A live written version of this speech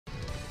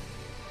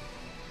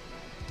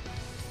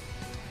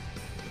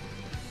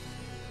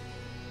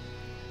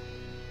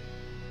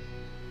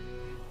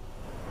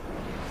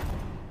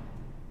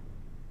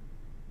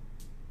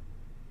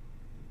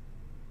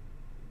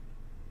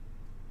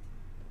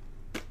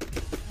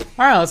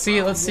Alright, let's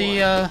see,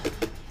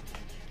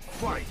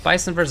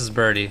 Bison versus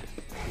Birdie.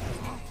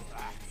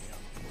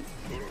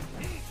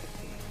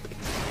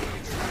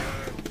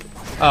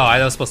 Oh,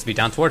 I was supposed to be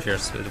down toward here,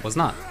 so it was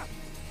not.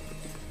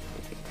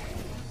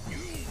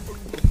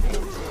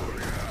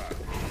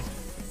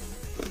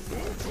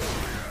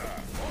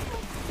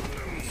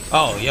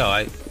 Oh, yo,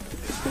 I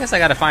guess I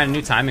gotta find a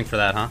new timing for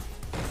that, huh?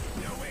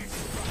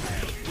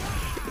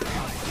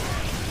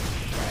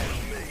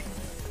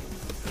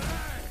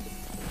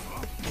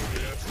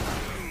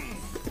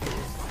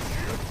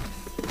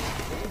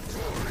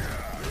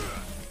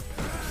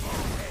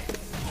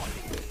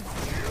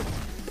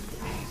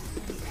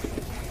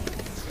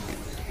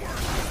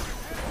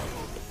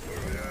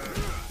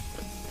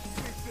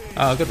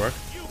 Oh, good work.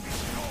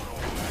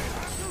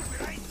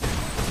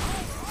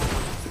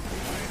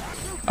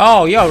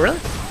 Oh, yo, really?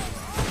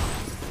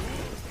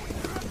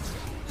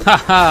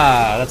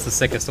 Haha, that's the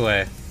sickest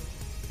way.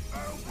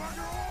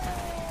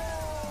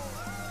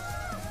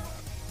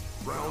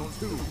 Round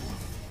 2.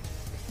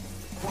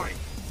 Fight.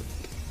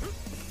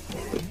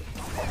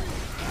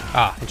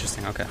 Ah,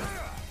 interesting, okay.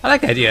 I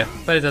like the idea,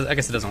 but it does, I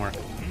guess it doesn't work.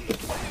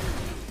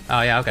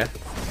 Oh, yeah, okay.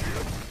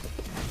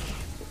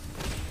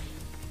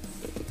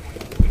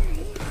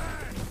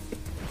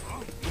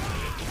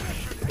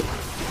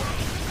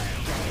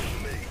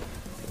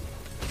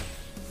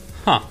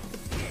 Huh.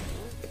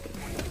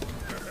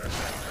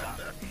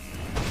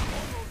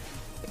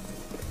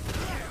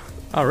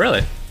 Oh,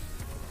 really?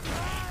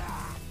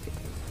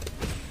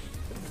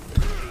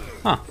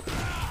 Huh.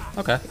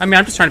 Okay. I mean,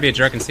 I'm just trying to be a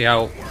jerk and see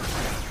how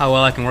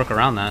well I can work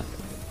around that.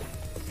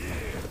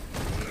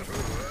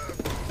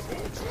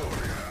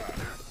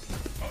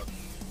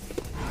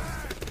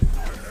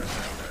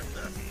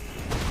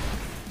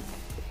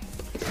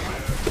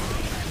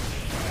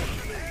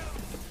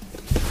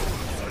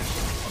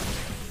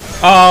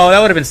 Oh, that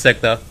would have been sick,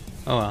 though.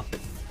 Oh, well.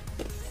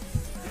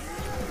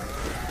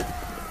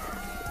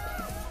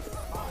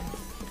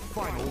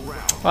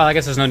 Well, I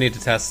guess there's no need to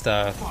test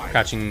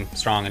crouching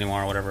strong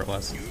anymore, or whatever it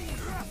was.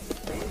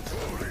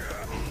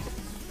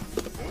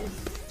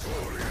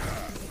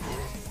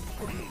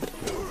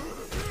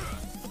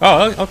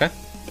 Oh, okay.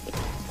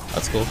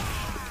 That's cool.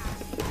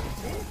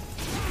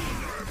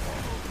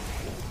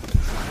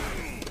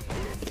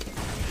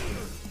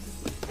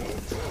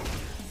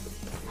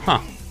 Huh.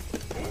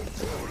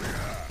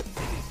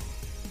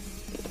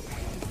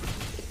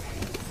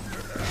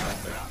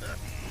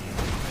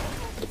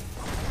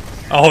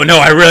 Oh no,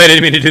 I really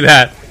didn't mean to do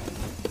that.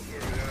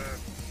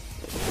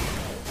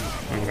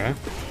 Okay.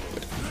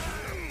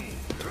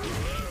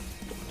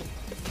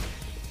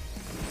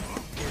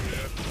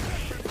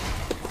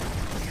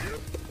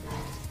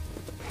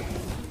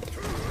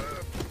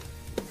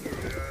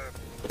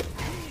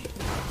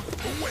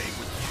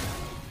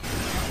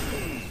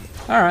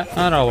 Alright,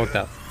 that all worked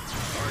out.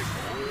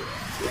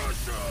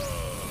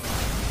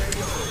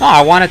 Oh,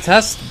 I want to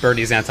test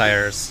Birdie's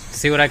anti-airs.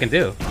 See what I can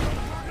do.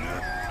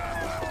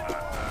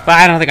 But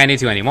I don't think I need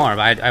to anymore.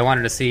 But I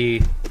wanted to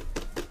see,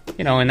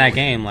 you know, in that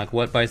game, like,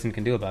 what Bison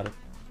can do about it.